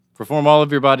Perform all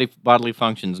of your bodily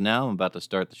functions now. I'm about to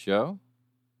start the show.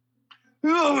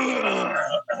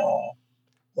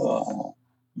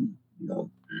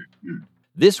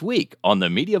 This week on the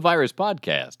Media Virus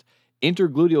Podcast,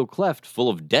 intergluteal cleft full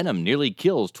of denim nearly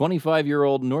kills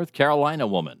 25-year-old North Carolina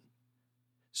woman.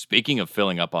 Speaking of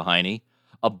filling up a hiney,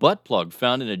 a butt plug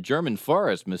found in a German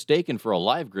forest mistaken for a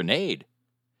live grenade.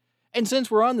 And since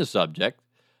we're on the subject,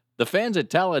 the fans at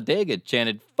Talladega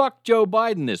chanted, "Fuck Joe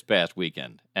Biden" this past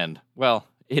weekend. And, well,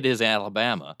 it is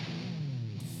Alabama.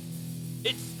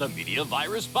 It's the Media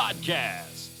Virus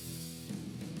Podcast.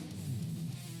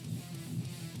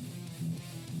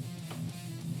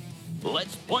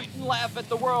 Let's point and laugh at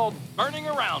the world burning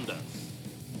around us.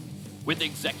 With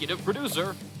executive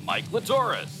producer Mike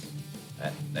Latoris.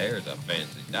 There's a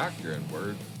fancy doctoring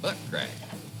word, butt crack.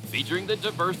 Featuring the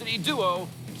diversity duo,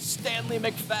 Stanley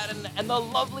McFadden and the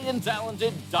lovely and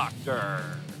talented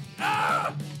Doctor.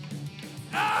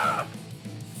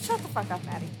 Shut the fuck up,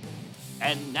 Maddie.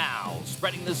 And now,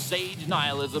 spreading the sage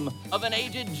nihilism of an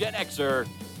aged Gen Xer,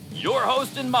 your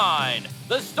host and mine,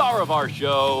 the star of our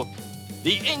show,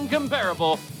 the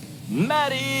incomparable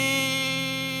Maddie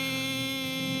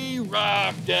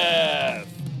Rockdeath.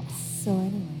 So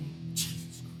anyway.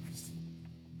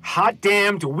 Hot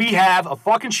damn, do we have a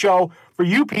fucking show for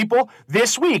you people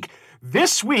this week.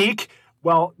 This week,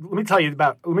 well, let me tell you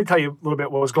a little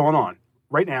bit what was going on.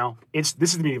 Right now, this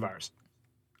is the Media Virus.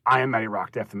 I am Maddie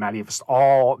Rockdeath, the mattiest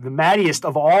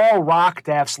of all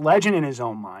Rockdeaths, legend in his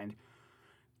own mind.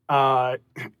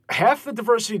 Half the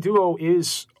diversity duo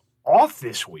is off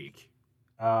this week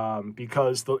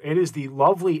because it is the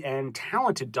lovely and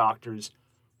talented doctor's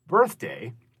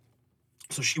birthday.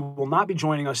 So she will not be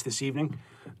joining us this evening.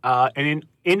 And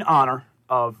in honor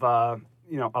of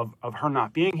her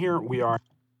not being here, we are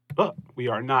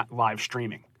not live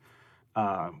streaming.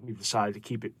 We've decided to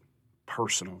keep it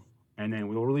personal, and then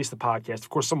we'll release the podcast. Of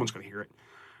course, someone's going to hear it.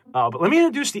 But let me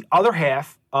introduce the other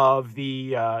half of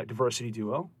the diversity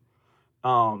duo.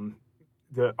 Our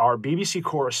BBC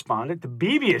correspondent, the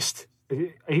BBest.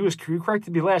 He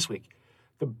corrected me last week.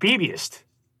 The BBest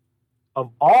of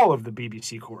all of the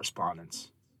BBC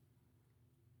correspondents.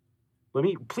 Let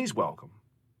me please welcome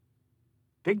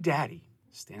Big Daddy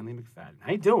Stanley McFadden.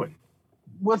 How you doing?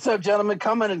 What's up, gentlemen?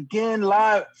 Coming again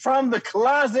live from the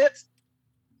closet.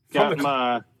 Got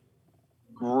my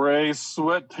gray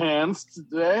sweatpants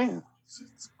today.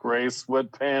 It's gray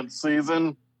sweatpants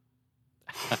season.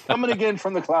 Coming again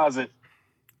from the closet.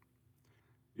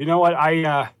 You know what?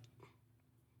 I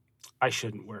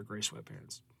shouldn't wear gray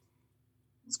sweatpants.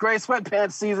 It's gray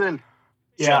sweatpants season.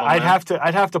 Yeah, gentlemen.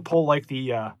 I'd have to pull like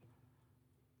the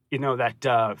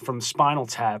that from Spinal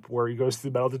Tap where he goes to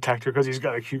the metal detector because he's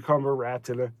got a cucumber wrapped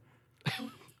in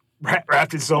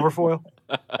silver foil.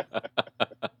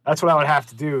 That's what I would have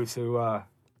to do for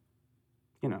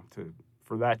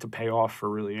that to pay off for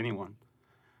really anyone.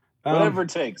 Whatever it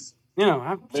takes.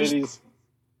 Ladies,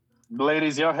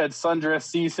 y'all had sundress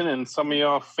season and some of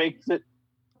y'all faked it.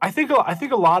 I think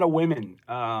a lot of women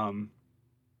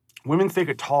think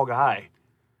a tall guy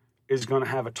is going to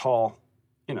have a tall,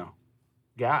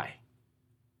 guy.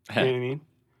 You know what I mean?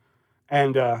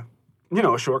 And, a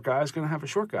short guy is going to have a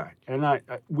short guy. And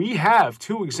we have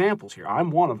two examples here.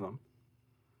 I'm one of them.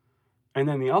 And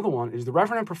then the other one is the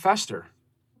Reverend and Professor,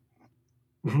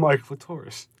 Mike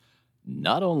Latoris.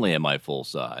 Not only am I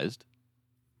full-sized,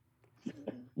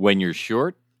 when you're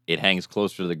short, it hangs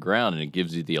closer to the ground and it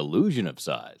gives you the illusion of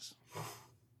size.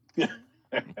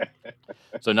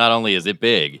 So not only is it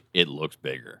big, it looks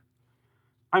bigger.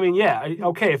 I mean, yeah,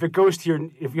 okay. If it goes to your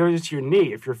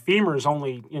knee, if your femur is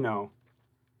only,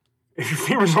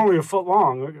 a foot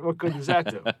long, what good does that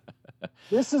do?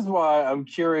 This is why I'm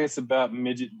curious about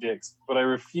midget dicks, but I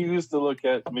refuse to look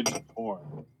at midget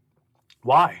porn.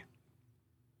 Why?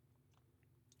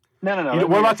 No.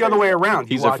 What about the other way around?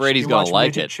 He's afraid he's going to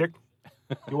like it. You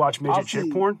watch midget chick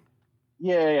porn?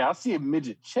 Yeah, I'll see a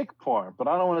midget chick porn, but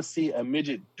I don't want to see a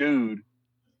midget dude.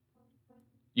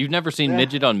 You've never seen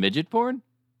midget on midget porn?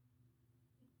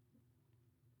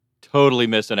 Totally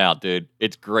missing out, dude.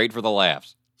 It's great for the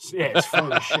laughs. Yeah, it's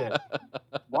funny as shit.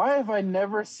 Why have I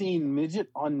never seen midget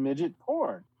on midget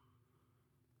porn?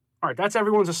 All right, that's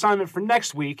everyone's assignment for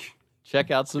next week. Check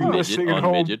out some midget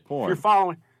on midget porn. If you're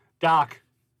following, Doc,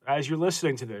 as you're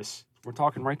listening to this, we're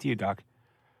talking right to you, Doc.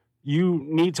 You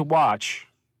need to watch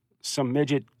some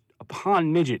midget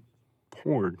upon midget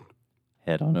porn.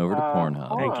 Head on over to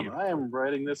Pornhub. Thank you. I am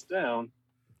writing this down.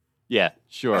 Yeah,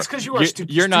 sure. That's because you are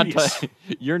you're not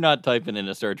you're not typing in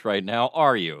a search right now,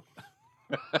 are you?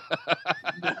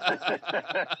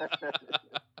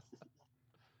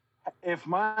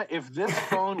 If this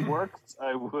phone worked,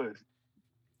 I would.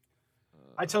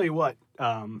 I tell you what.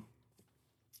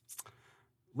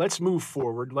 Let's move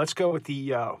forward. Let's go with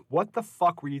the what the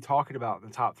fuck were you talking about in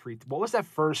the top three? What was that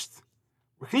first?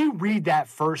 Can you read that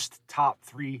first top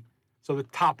three? So the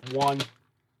top one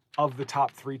of the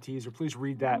top three teaser. Please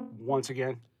read that once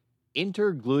again.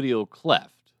 Intergluteal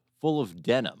cleft full of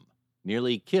denim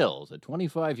nearly kills a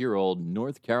 25-year-old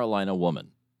North Carolina woman.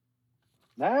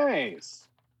 Nice.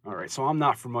 All right, so I'm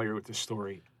not familiar with this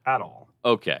story at all.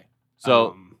 Okay,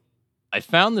 so I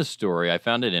found this story. I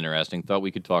found it interesting. Thought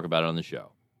we could talk about it on the show,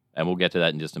 and we'll get to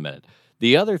that in just a minute.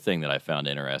 The other thing that I found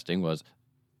interesting was,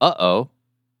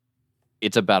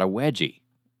 it's about a wedgie,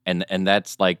 and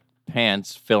that's like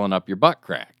pants filling up your butt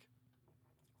crack.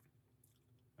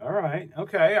 All right,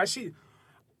 okay, I see.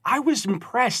 I was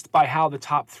impressed by how the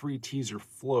top three teaser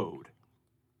flowed.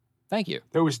 Thank you.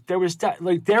 There's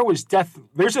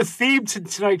a theme to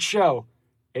tonight's show,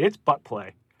 and it's butt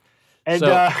play. And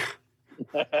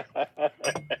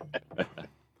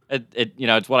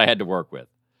it's what I had to work with.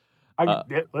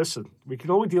 Listen, we can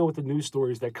only deal with the news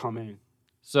stories that come in.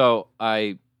 So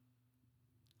I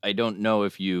don't know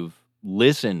if you've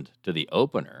listened to the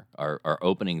opener, our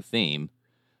opening theme,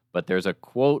 but there's a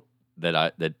quote that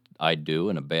I do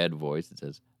in a bad voice that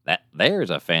says, "That there's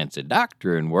a fancy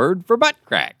doctoring word for butt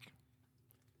crack."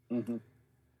 Mm-hmm.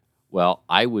 Well,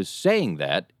 I was saying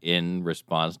that in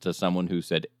response to someone who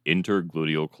said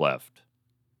intergluteal cleft.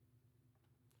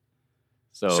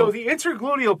 So the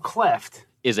intergluteal cleft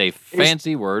is a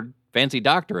fancy word, fancy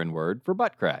doctoring word for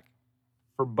butt crack.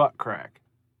 For butt crack.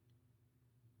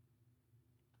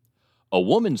 A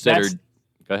woman said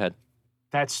Go ahead.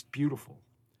 That's beautiful.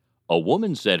 A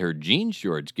woman said her jean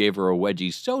shorts gave her a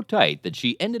wedgie so tight that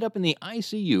she ended up in the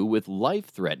ICU with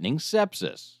life-threatening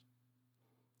sepsis.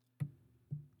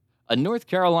 A North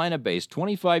Carolina-based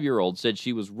 25-year-old said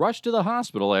she was rushed to the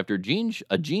hospital after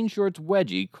a jean shorts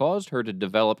wedgie caused her to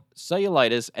develop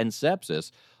cellulitis and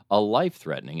sepsis, a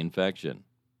life-threatening infection.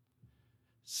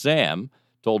 Sam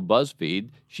told BuzzFeed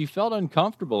she felt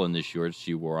uncomfortable in the shorts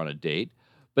she wore on a date,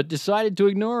 but decided to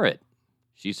ignore it.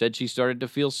 She said she started to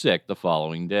feel sick the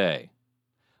following day.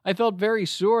 I felt very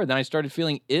sore, then I started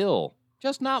feeling ill.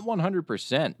 Just not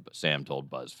 100%, Sam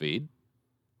told BuzzFeed.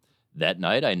 That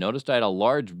night, I noticed I had a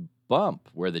large bump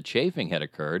where the chafing had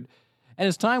occurred, and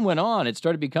as time went on, it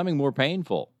started becoming more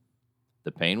painful.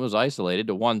 The pain was isolated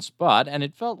to one spot, and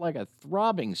it felt like a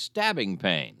throbbing, stabbing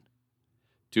pain.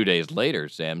 2 days later,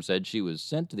 Sam said she was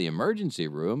sent to the emergency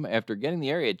room after getting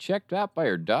the area checked out by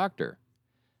her doctor.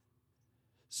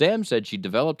 Sam said she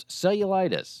developed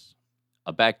cellulitis,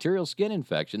 a bacterial skin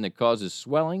infection that causes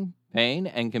swelling, pain,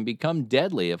 and can become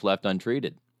deadly if left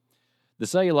untreated. The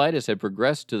cellulitis had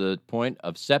progressed to the point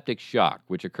of septic shock,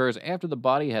 which occurs after the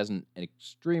body has an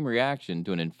extreme reaction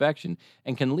to an infection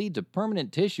and can lead to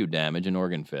permanent tissue damage and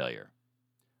organ failure.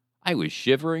 I was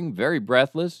shivering, very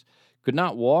breathless, could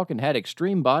not walk, and had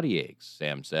extreme body aches,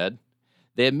 Sam said.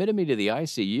 They admitted me to the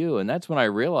ICU, and that's when I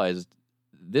realized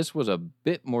this was a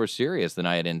bit more serious than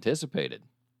I had anticipated.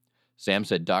 Sam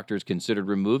said doctors considered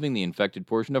removing the infected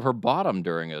portion of her bottom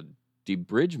during a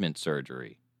debridement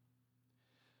surgery,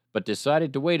 but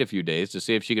decided to wait a few days to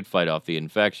see if she could fight off the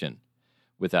infection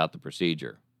without the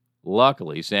procedure.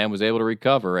 Luckily, Sam was able to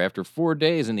recover after 4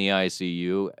 days in the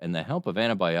ICU and the help of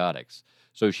antibiotics,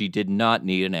 so she did not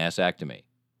need an assectomy.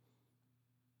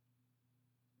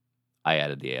 I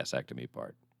added the assectomy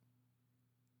part.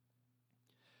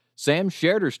 Sam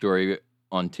shared her story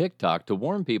on TikTok to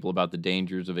warn people about the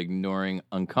dangers of ignoring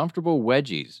uncomfortable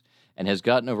wedgies and has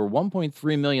gotten over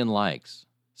 1.3 million likes.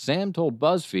 Sam told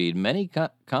BuzzFeed many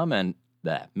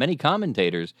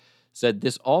commentators said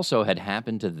this also had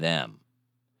happened to them.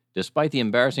 Despite the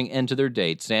embarrassing end to their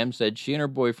date, Sam said she and her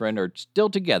boyfriend are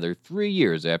still together 3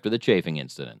 years after the chafing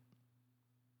incident.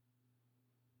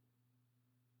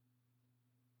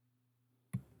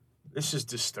 This is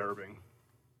disturbing.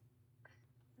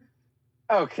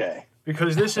 Okay.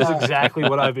 Because this is exactly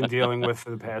what I've been dealing with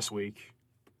for the past week.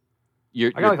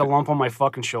 I got like a lump on my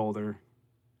fucking shoulder.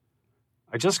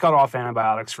 I just got off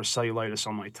antibiotics for cellulitis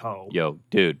on my toe. Yo,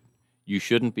 dude, you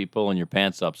shouldn't be pulling your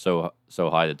pants up so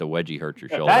high that the wedgie hurts your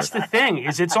shoulder. That's the thing,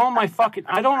 is it's on my fucking...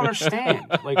 I don't understand.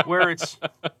 Like, where it's...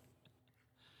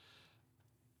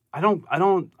 I don't...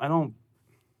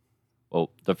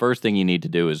 Well, the first thing you need to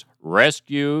do is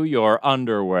rescue your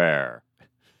underwear.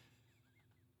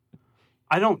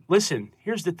 Listen,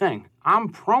 here's the thing. I'm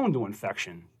prone to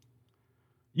infection.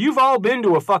 You've all been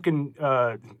to a fucking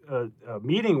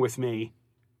meeting with me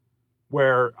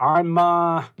where I'm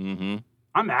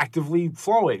actively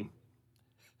flowing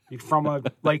from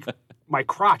my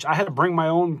crotch. I had to bring my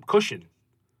own cushion,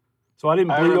 so I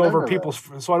didn't bleed over people's.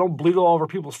 So I don't bleed all over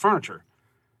people's furniture.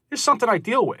 It's something I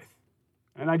deal with,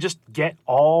 and I just get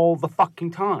all the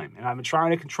fucking time. And I've been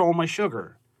trying to control my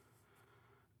sugar,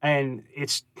 and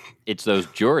it's those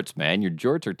jorts, man. Your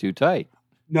jorts are too tight.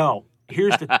 No,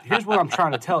 here's what I'm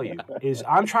trying to tell you is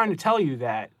I'm trying to tell you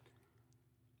that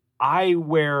I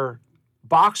wear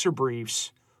boxer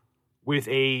briefs with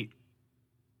a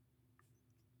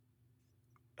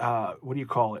what do you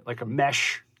call it? Like a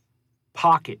mesh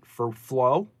pocket for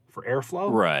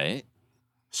airflow. Right.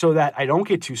 So that I don't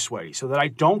get too sweaty, so that I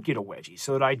don't get a wedgie,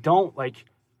 so that I don't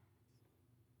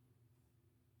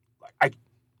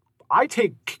I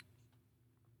take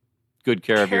good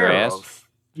care of your ass.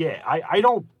 Yeah, I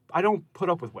don't put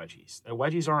up with wedgies.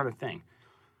 Wedgies aren't a thing.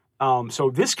 So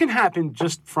this can happen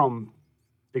just from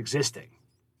existing.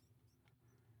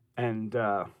 And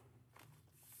I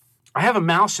have a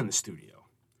mouse in the studio.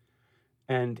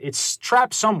 And it's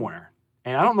trapped somewhere.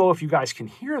 And I don't know if you guys can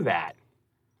hear that,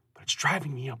 but it's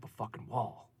driving me up a fucking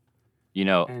wall. You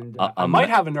know, and I might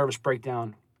have a nervous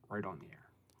breakdown right on the air.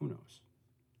 Who knows?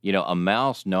 You know, a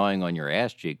mouse gnawing on your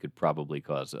ass cheek could probably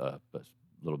cause a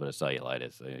little bit of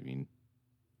cellulitis. I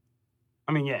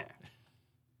mean, yeah.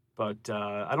 But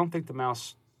I don't think the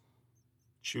mouse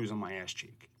chews on my ass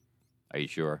cheek. Are you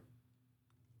sure?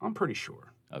 I'm pretty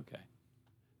sure. Okay.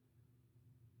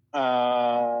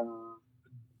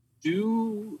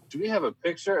 Do we have a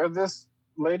picture of this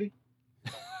lady?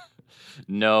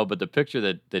 No, but the picture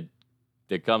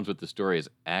that comes with the story is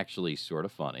actually sort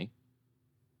of funny.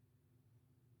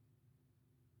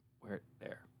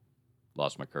 There.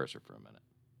 Lost my cursor for a minute.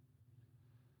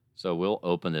 So we'll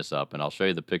open this up, and I'll show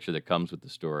you the picture that comes with the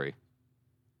story.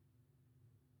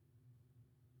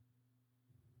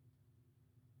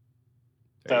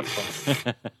 That's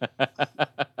funny.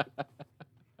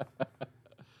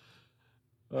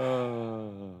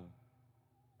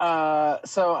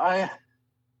 So I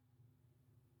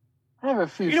have a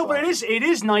few. But it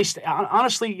is nice.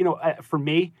 Honestly, for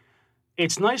me,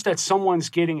 it's nice that someone's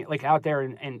getting out there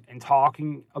and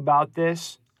talking about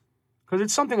this, because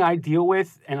it's something I deal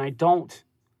with, and I don't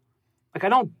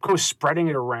go spreading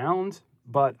it around,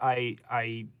 but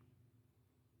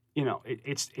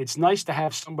it's nice to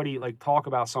have somebody talk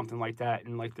about something like that,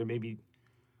 and there maybe,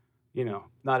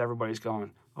 not everybody's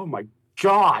going, oh my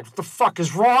God, what the fuck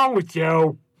is wrong with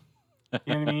you?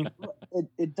 You know what I mean?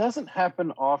 It doesn't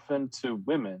happen often to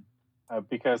women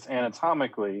because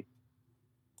anatomically,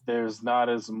 there's not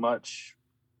as much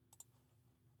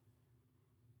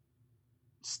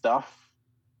stuff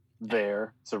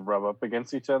there to rub up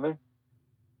against each other.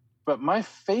 But my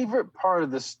favorite part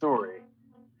of this story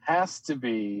has to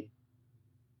be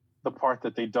the part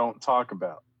that they don't talk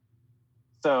about.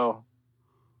 So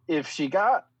if she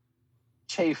got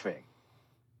chafing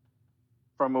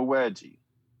from a wedgie,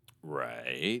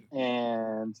 right,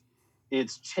 and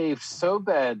it's chafed so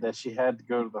bad that she had to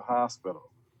go to the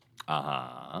hospital,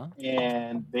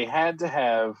 and they had to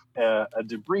have a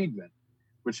debridement,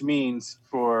 which means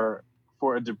for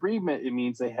a debridement, it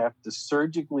means they have to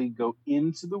surgically go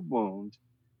into the wound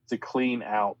to clean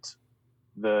out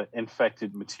the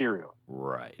infected material.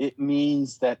 Right. It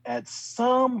means that at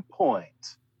some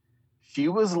point, she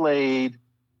was laid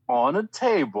on a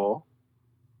table,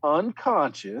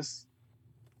 unconscious,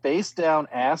 face down,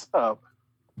 ass up,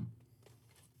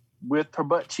 with her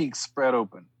butt cheeks spread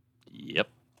open. Yep.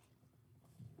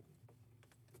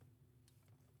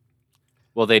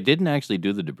 Well, they didn't actually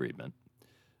do the debridement.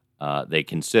 They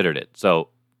considered it. So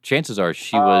chances are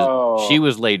she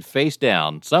was laid face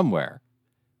down somewhere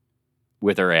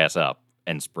with her ass up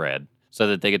and spread so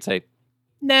that they could say,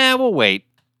 nah, we'll wait.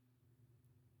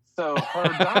 So her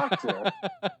doctor,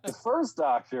 the first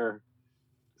doctor,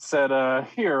 said,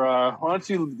 here, why don't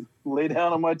you lay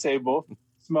down on my table,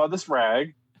 smell this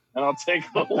rag, and I'll take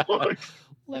a look.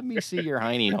 Let me see your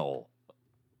hiney hole.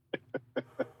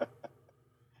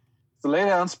 So lay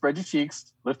down, spread your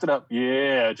cheeks, lift it up.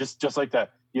 Yeah, just like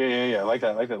that. Yeah, like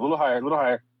that. A little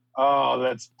higher. Oh,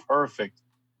 that's perfect.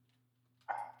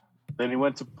 Then he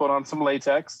went to put on some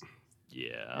latex.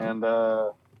 Yeah. And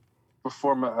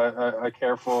perform a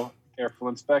careful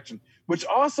inspection, which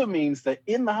also means that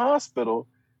in the hospital,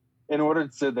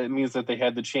 that means that they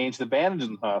had to change the bandage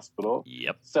in the hospital.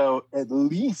 Yep. So at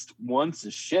least once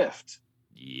a shift.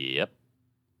 Yep.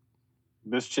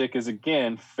 This chick is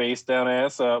again face down,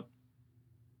 ass up,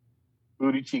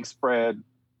 booty cheek spread.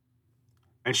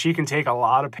 And she can take a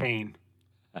lot of pain.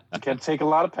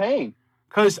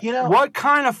 Because what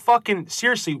kind of fucking,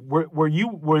 seriously,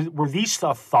 were these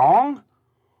stuff thong?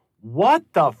 What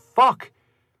the fuck?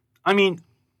 I mean,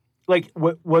 like,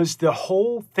 was the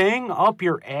whole thing up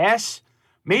your ass?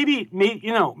 Maybe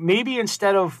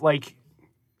instead of like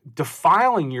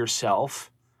defiling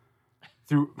yourself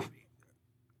through,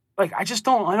 like, I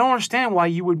don't understand why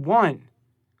you would want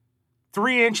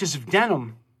 3 inches of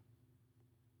denim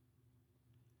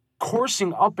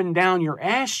coursing up and down your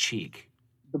ass cheek.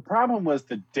 The problem was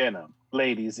the denim.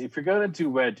 Ladies, if you're going to do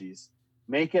wedgies,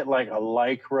 make it like a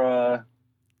Lycra,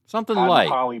 something light,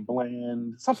 poly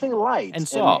blend, something light and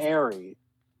soft, and airy,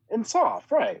 and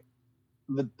soft. Right.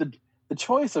 The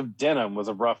choice of denim was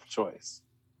a rough choice.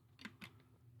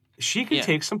 She could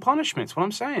take some punishments. What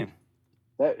I'm saying.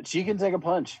 That she can take a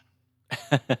punch.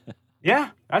 Yeah,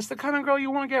 that's the kind of girl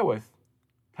you want to get with.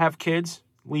 Have kids,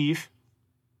 leave.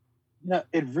 No,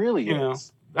 it really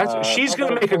is. That's she's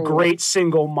going to make a great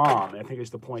single mom. I think is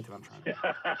the point that I'm trying to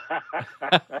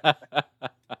make.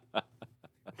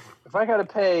 If I got to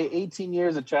pay 18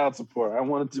 years of child support, I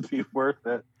want it to be worth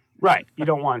it. Right. You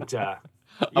don't want you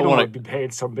don't want to be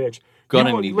paid some bitch.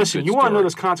 Listen, you want to know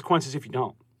those consequences if you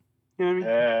don't. You know what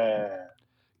I mean?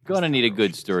 Gonna need a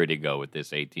good story to go with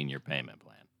this 18-year payment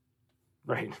plan.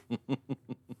 Right.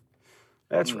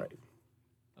 That's right.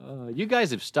 You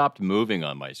guys have stopped moving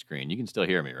on my screen. You can still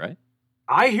hear me, right?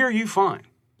 I hear you fine.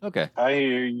 Okay. I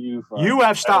hear you fine. You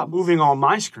have stopped moving on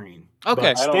my screen.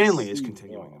 Okay. But Stanley is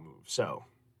continuing to move. So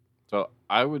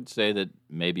I would say that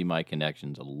maybe my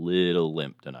connection's a little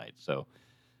limp tonight. So,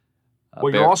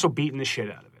 well, you're also beating the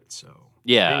shit out of it. So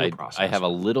yeah, I have a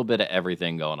little bit of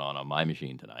everything going on my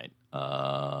machine tonight.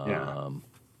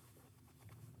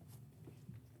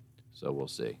 So we'll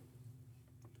see.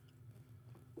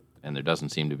 And there doesn't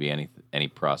seem to be any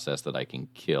process that I can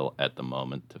kill at the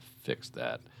moment to fix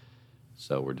that.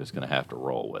 So we're just going to have to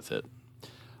roll with it.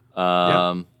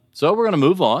 So we're going to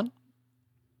move on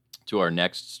to our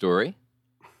next story.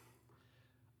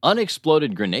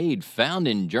 Unexploded grenade found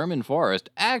in German forest,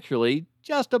 actually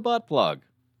just a butt plug.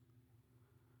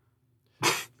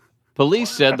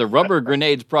 Police said the rubber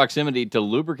grenade's proximity to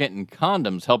lubricant and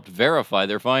condoms helped verify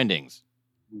their findings.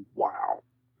 Wow.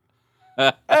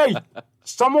 Hey,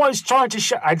 someone's trying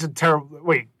to I did terrible.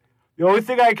 Wait, the only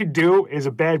thing I could do is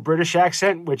a bad British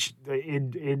accent, which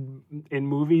in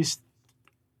movies,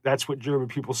 that's what German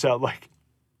people sound like.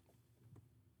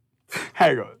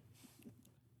 Hang on.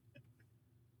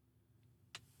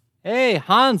 Hey,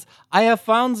 Hans, I have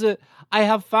found the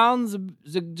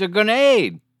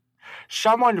grenade.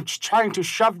 Someone's trying to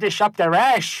shove this up their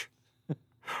ass.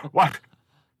 What?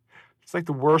 It's like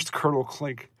the worst Colonel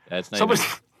Klink. That's not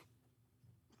Someone's...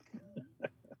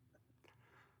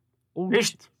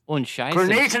 Und Scheiße.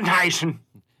 Grenadenheißen.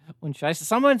 Und Scheiße.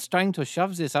 Someone's trying to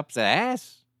shove this up their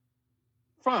ass.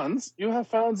 Franz, you have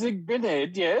found the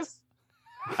grenade, yes?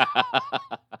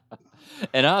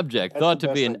 An object thought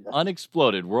to be an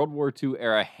unexploded World War II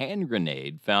era hand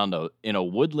grenade found in a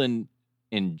woodland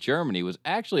in Germany was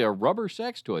actually a rubber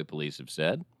sex toy, police have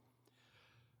said.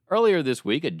 Earlier this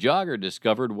week, a jogger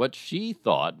discovered what she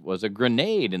thought was a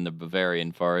grenade in the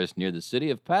Bavarian forest near the city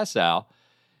of Passau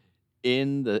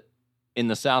in the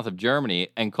south of Germany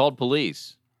and called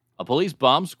police. A police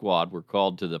bomb squad were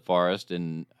called to the forest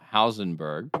in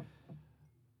Hausenberg,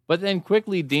 but then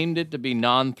quickly deemed it to be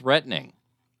non-threatening.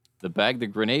 The bag the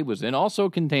grenade was in also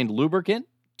contained lubricant,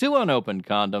 2 unopened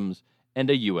condoms, and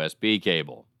a USB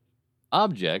cable.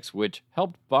 Objects which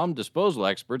helped bomb disposal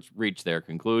experts reach their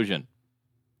conclusion.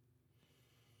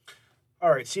 All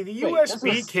right, see, the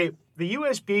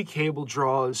USB cable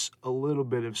draws a little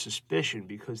bit of suspicion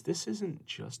because this isn't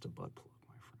just a butt plug,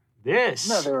 my friend. This...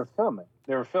 No, they were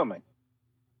filming.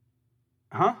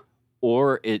 Huh?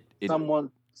 Or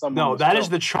Someone no, that is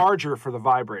the charger for the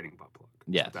vibrating butt plug.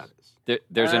 Yes. That is.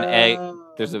 There's an egg.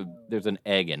 There's an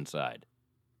egg inside.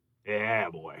 Yeah,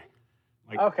 boy.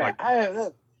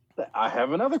 I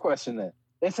have another question then.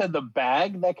 They said the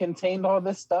bag that contained all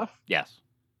this stuff? Yes.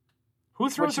 Who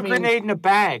throws a grenade in a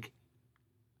bag?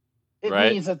 It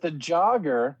means that the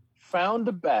jogger found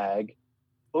a bag,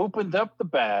 opened up the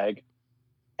bag,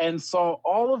 and saw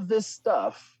all of this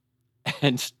stuff.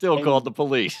 And still called the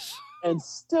police.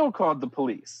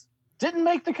 Didn't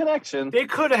make the connection. They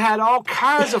could have had all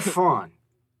kinds of fun.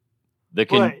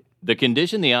 The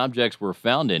condition the objects were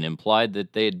found in implied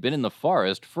that they had been in the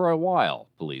forest for a while,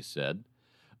 police said.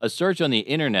 A search on the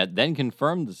internet then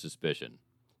confirmed the suspicion.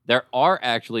 There are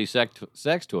actually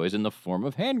sex toys in the form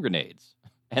of hand grenades.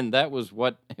 And that's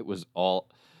what it was all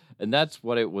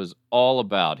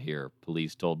about here,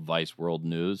 police told Vice World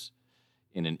News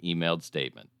in an emailed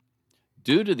statement.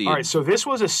 All right, so this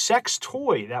was a sex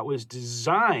toy that was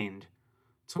designed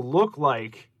to look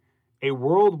like a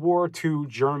World War II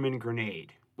German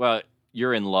grenade. Well,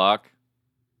 you're in luck.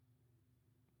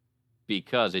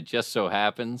 because it just so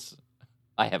happens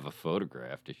I have a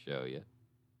photograph to show you.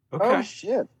 Okay. Oh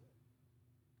shit!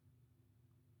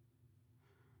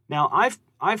 Now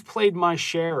I've played my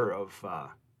share of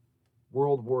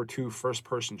World War II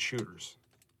first-person shooters.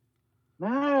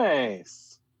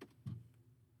 Nice.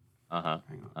 Uh-huh.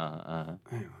 Hang on.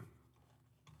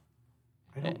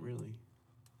 I don't really.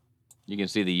 You can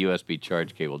see the USB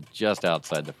charge cable just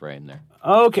outside the frame there.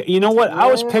 Okay, you know what? I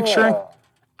was Yeah.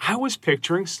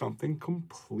 picturing something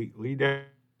completely different.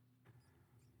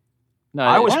 No,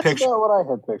 I was That's picturing. about what I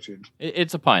had pictured.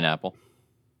 it's a pineapple.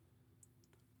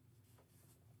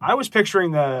 I was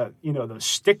picturing the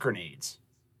stick grenades.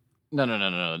 No.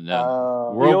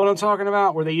 Uh, You know what I'm talking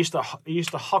about? Where they used to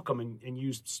huck them and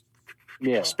use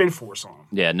Yeah. spin force on them.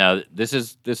 Yeah, no, this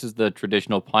is the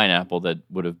traditional pineapple that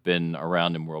would have been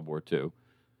around in World War II.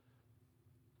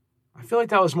 I feel like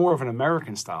that was more of an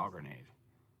American style grenade.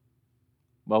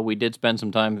 Well, we did spend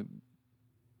some time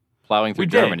plowing through We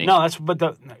Germany. did. No,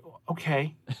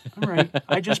 okay. All right.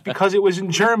 Because it was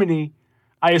in Germany,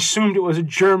 I assumed it was a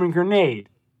German grenade.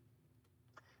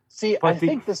 See, But I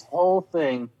think this whole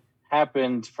thing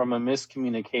happened from a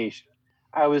miscommunication.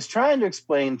 I was trying to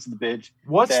explain to the bitch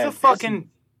What's that the fucking...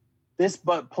 this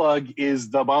butt plug is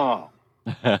the bomb,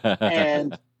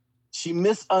 and she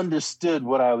misunderstood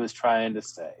what I was trying to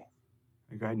say.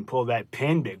 Go ahead and pull that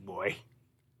pin, big boy.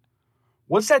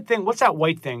 What's that thing? What's that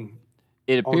white thing?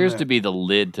 It appears to be the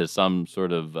lid to some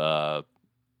sort of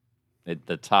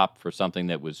the top for something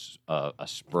that was a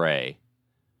spray,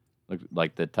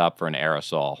 like the top for an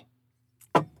aerosol.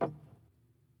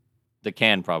 The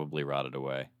can probably rotted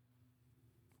away,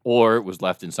 or it was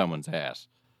left in someone's ass.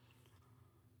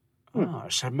 Oh,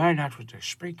 so man, that was a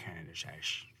spray can in his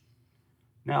ass.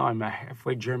 Now I'm a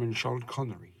halfway German Sean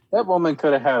Connery. That woman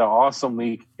could have had an awesome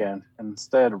weekend and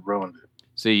instead ruined it.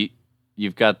 See,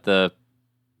 you've got the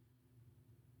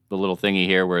little thingy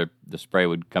here where the spray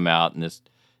would come out, and this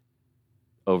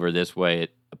over this way,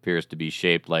 it appears to be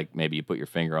shaped like maybe you put your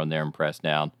finger on there and press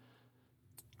down.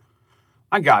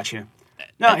 I got you.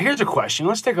 Now here's a question.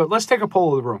 Let's take a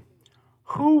poll of the room.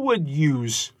 Who would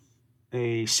use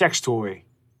a sex toy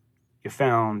you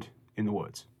found in the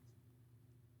woods?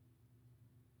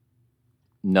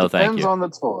 No, thank Depends you. on the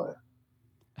toy.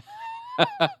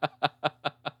 How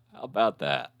about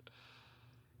that?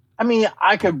 I mean,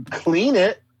 I could clean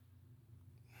it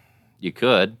You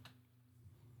could.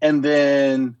 and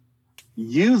then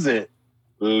use it,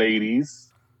 ladies.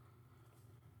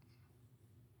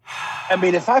 I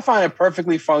mean, if I find a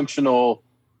perfectly functional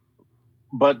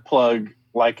butt plug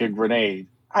like a grenade,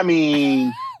 I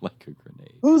mean, Like a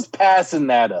grenade. who's passing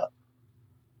that up?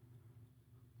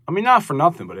 I mean, not for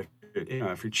nothing, but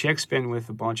if your chick's been with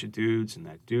a bunch of dudes, and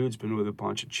that dude's been with a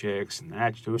bunch of chicks, and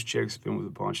those chicks have been with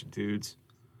a bunch of dudes,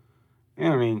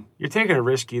 I mean, you're taking a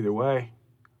risk either way.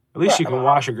 At least you can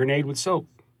wash a grenade with soap,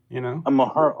 I'm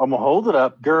gonna hold it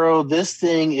up, girl. This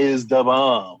thing is the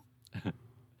bomb. All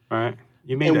right.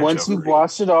 You made And that once joke you've already.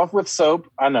 washed it off with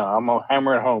soap, I know I'm gonna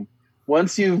hammer it home.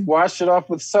 Once you've washed it off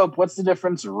with soap, what's the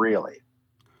difference, really?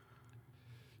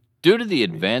 Due to the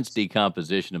advanced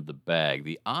decomposition of the bag,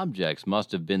 the objects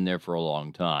must have been there for a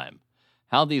long time.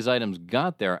 How these items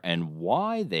got there and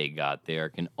why they got there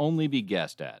can only be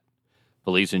guessed at.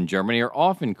 Police in Germany are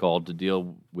often called to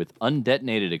deal with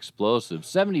undetonated explosives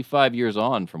 75 years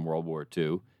on from World War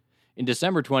II. In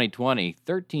December 2020,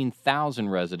 13,000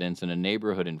 residents in a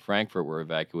neighborhood in Frankfurt were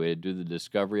evacuated due to the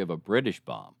discovery of a British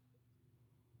bomb.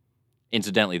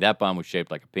 Incidentally, that bomb was shaped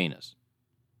like a penis.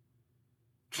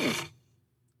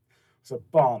 It's a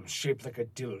bomb shaped like a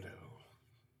dildo.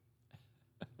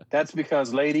 That's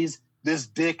because, ladies, this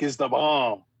dick is the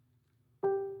bomb.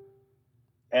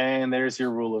 And there's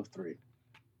your rule of 3.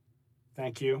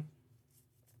 Thank you.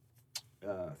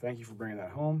 Thank you for bringing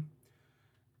that home.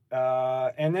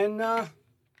 And then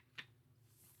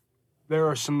there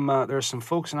are some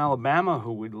folks in Alabama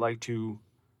who would like to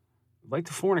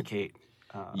fornicate.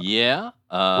 Yeah.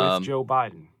 With Joe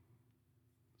Biden.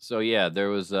 So yeah, there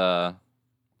was one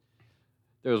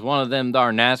of them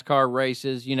darn NASCAR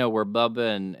races, where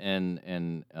Bubba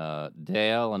and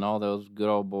Dale and all those good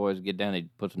old boys get down. They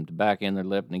put some tobacco in their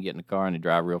lip and they get in the car and they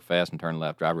drive real fast and turn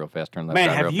left, drive real fast, turn left, Man,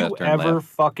 drive have real you fast, turn ever left.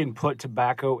 fucking put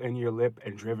tobacco in your lip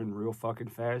and driven real fucking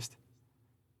fast?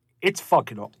 It's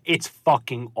fucking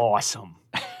awesome.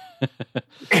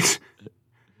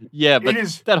 Yeah, but It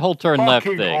is that whole turn left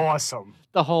fucking thing, awesome.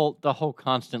 the whole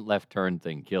constant left turn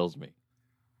thing kills me.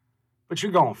 But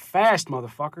you're going fast,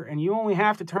 motherfucker, and you only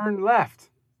have to turn left.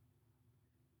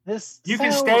 This You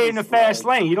can stay in the sounds fast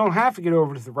like- lane. You don't have to get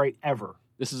over to the right ever.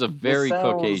 This is a very This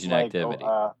sounds Caucasian like activity.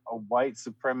 A white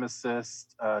supremacist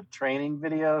training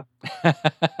video.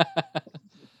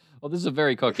 Well, this is a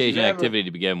very Caucasian activity to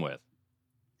begin with.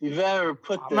 You've ever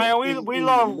put the Man, we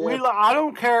love. I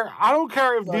don't care. I don't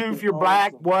care if you're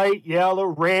black, white, yellow,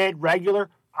 red, regular.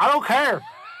 I don't care.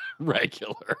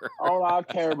 Regular. All I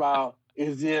care about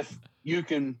is if you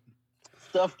can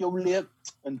stuff your lip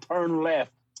and turn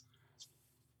left.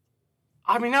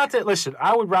 I mean, not that. Listen,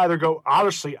 I would rather go.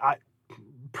 Honestly,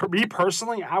 me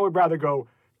personally, I would rather go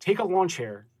take a lawn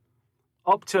chair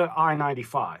up to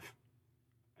I-95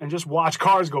 and just watch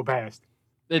cars go past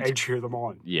and cheer them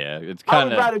on. Yeah, it's I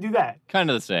would rather do that. Kind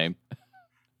of the same.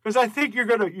 Because I think you're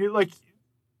like,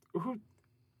 who?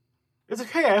 It's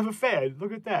like, hey, I have a fan.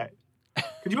 Look at that.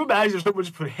 Could you imagine if someone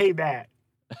just put, hey, Matt,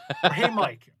 or hey,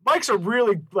 Mike? Mike's a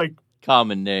really like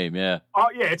common name, yeah.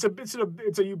 Yeah, it's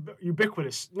a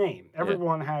ubiquitous name.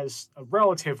 Everyone has a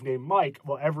relative named Mike.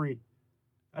 Well,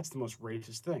 that's the most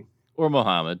racist thing. Or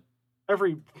Muhammad.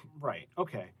 Right.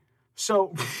 Okay.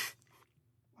 So,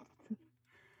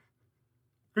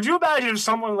 could you imagine if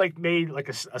someone like made like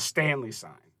a Stanley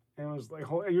sign and it was like,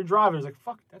 your driver is like,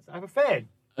 fuck, I have a fan.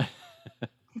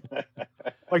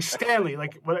 Like Stanley,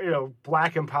 like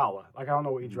Black Impala. Like I don't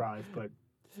know what you drive, but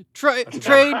trade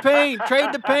paint,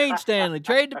 trade the paint, Stanley,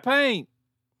 trade the paint.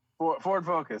 Ford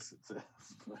Focus.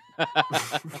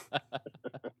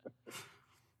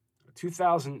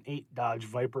 2008 Dodge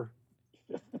Viper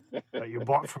that you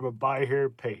bought from a buy here,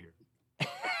 pay here.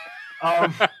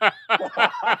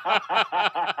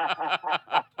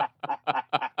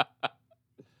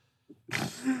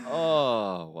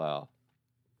 Oh wow.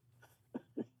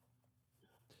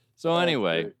 So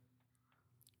anyway,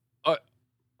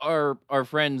 our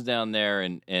friends down there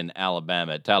in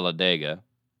Alabama, at Talladega,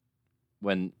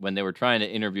 when they were trying to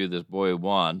interview this boy who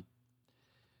won,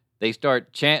 they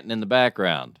start chanting in the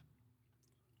background.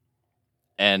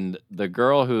 And the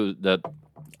girl I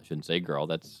shouldn't say girl,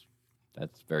 that's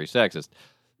very sexist.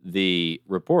 The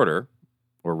reporter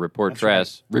or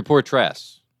reportress.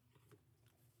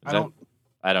 I don't know.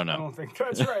 I don't think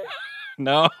that's right.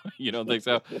 No, you don't think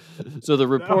so? So the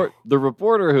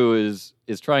reporter who is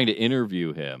trying to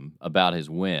interview him about his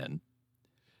win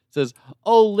says,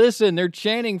 "Oh, listen, they're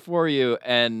chanting for you."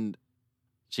 And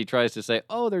she tries to say,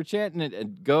 "Oh, they're chanting it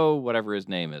and go whatever his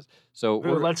name is." So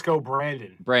let's go,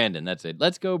 Brandon. Brandon, that's it.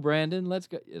 Let's go, Brandon. Let's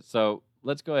go. So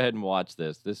let's go ahead and watch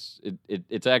this.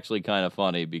 It's actually kind of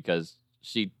funny because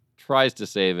she tries to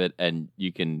save it, and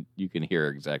you can hear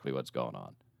exactly what's going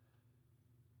on.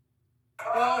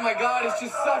 Oh my God, it's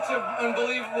just such an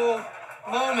unbelievable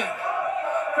moment.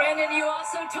 Brandon, you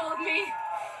also told me,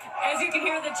 as you can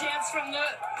hear the chants from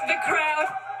the crowd,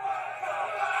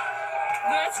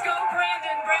 let's go,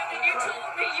 Brandon. Brandon, you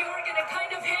told me you were going to kind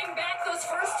of hang back those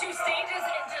first two stages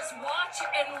and just watch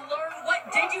and learn. What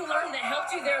did you learn that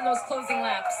helped you there in those closing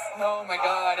laps? Oh my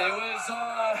God, it was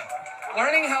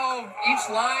learning how each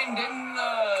line didn't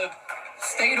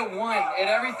stay to one.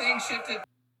 Everything shifted.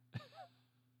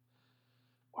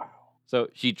 So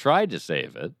she tried to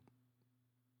save it.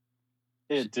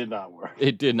 It did not work.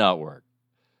 It did not work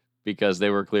because they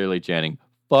were clearly chanting,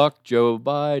 "Fuck Joe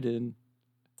Biden."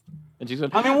 And she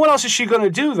said, I mean, what else is she going to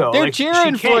do, though? They're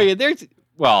cheering for you.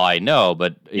 Well, I know,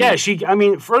 but... Yeah, I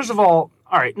mean, first of all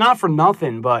right, not for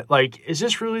nothing, but, like, is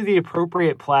this really the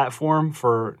appropriate platform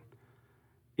for,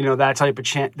 that type of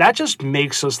chant? That just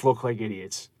makes us look like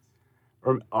idiots.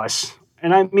 Or us.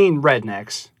 And I mean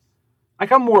rednecks.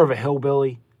 Like, I'm more of a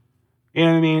hillbilly. You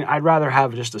know what I mean? I'd rather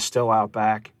have just a still out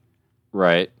back.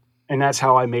 Right. And that's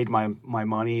how I made my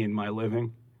money and my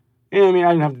living. You know what I mean? I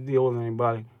didn't have to deal with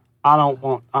anybody. I don't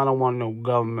want no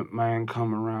government man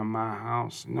coming around my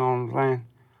house. You know what I'm saying?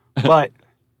 But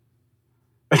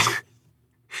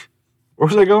where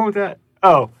was I going with that?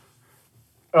 Oh,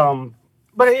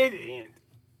 but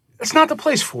it's not the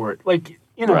place for it. Like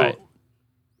right.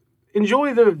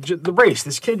 Enjoy the race.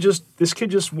 This kid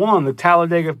just won the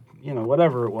Talladega.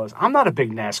 Whatever it was. I'm not a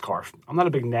big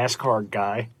NASCAR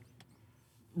guy.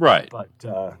 Right. But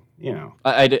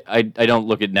I don't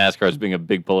look at NASCAR as being a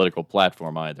big political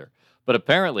platform either. But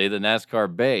apparently the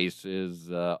NASCAR base is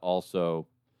also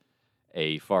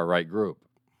a far-right group.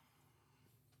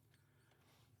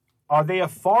 Are they a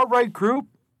far-right group?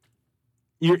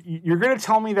 You're going to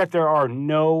tell me that there are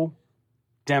no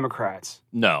Democrats?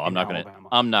 No, I'm not going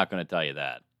to tell you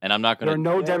that. And I'm not going to...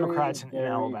 There are no Democrats in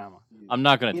Alabama. I'm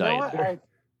not going to tell you that.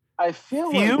 I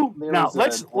feel few. Like now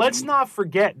let's not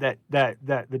forget that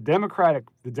the Democratic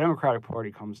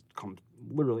Party comes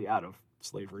literally out of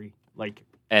slavery, like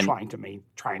trying to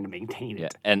maintain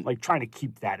it, and like trying to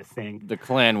keep that a thing. The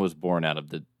Klan was born out of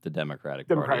the Democratic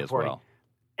Party as well.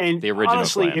 And The original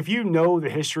honestly, Klan. if you know the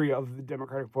history of the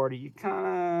Democratic Party, you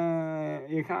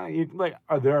like,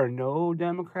 there are no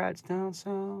Democrats down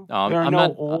south. There are I'm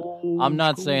not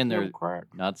school saying Democrats.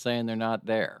 not saying they're not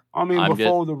there. I mean, I'm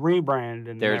before the rebrand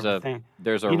and there's everything,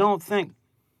 there's a you don't think.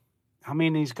 I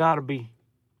mean, he's got to be.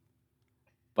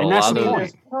 but and a that's lot the of point.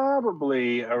 There's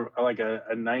probably a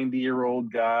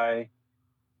 90-year-old guy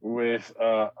with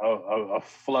a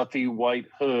fluffy white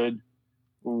hood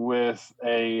with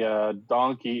a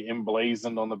donkey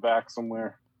emblazoned on the back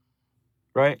somewhere.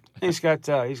 Right? He's got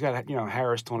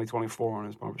Harris 2024 on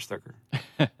his bumper sticker.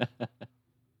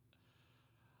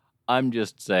 I'm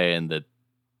just saying that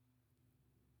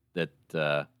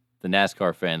the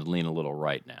NASCAR fans lean a little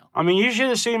right now. I mean, you should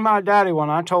have seen my daddy when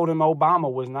I told him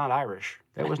Obama was not Irish.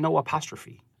 There was no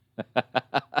apostrophe.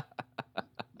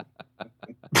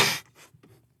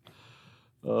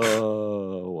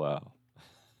 Oh, wow.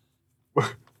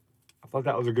 I thought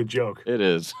that was a good joke. It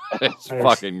is. It's Thanks.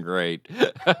 fucking great.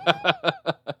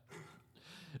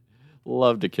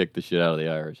 Love to kick the shit out of the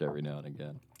Irish every now and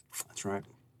again. That's right.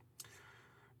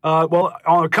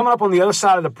 Coming up on the other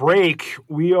side of the break,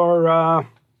 we are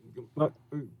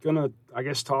going to, I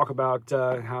guess, talk about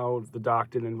how the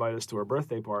doc didn't invite us to our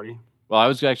birthday party. Well, I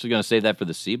was actually going to say that for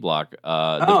the C block.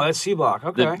 That's C block.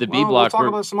 Okay. The B block. We'll talk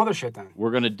about some other shit then.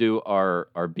 We're going to do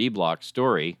our B block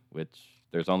story, which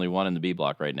there's only one in the B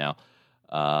block right now,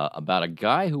 about a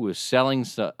guy who was selling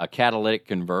a catalytic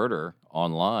converter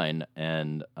online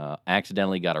and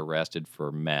accidentally got arrested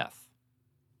for meth.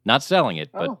 Not selling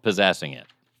it, but possessing it.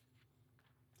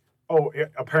 Oh,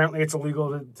 apparently it's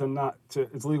illegal it's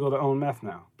legal to own meth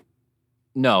now.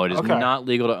 No, it is not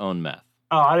legal to own meth.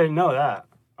 Oh, I didn't know that.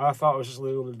 I thought it was just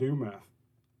legal to do meth.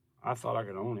 I thought I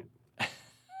could own it.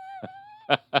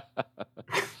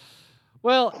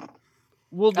 Well,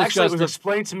 we'll discuss. Actually, it was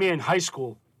explained to me in high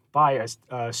school by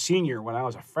a senior when I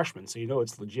was a freshman, so you know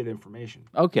it's legit information.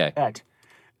 Okay. That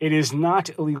it is not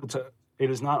illegal to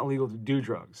do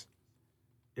drugs.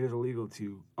 It is illegal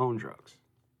to own drugs.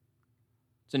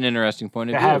 It's an interesting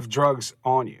point of To view. have drugs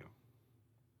on you,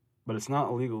 but it's not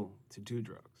illegal to do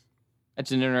drugs.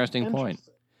 That's an interesting point.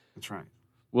 That's right.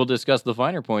 We'll discuss the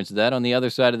finer points of that on the other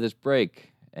side of this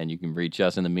break. And you can reach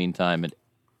us in the meantime at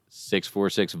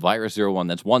 646-VIRUS-01.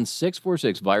 That's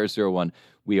 1-646-VIRUS-01.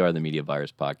 We are the Media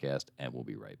Virus Podcast, and we'll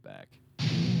be right back.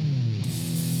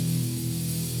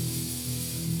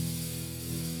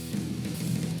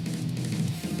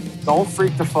 Don't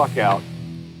freak the fuck out.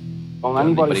 Don't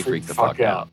anybody freak the fuck out.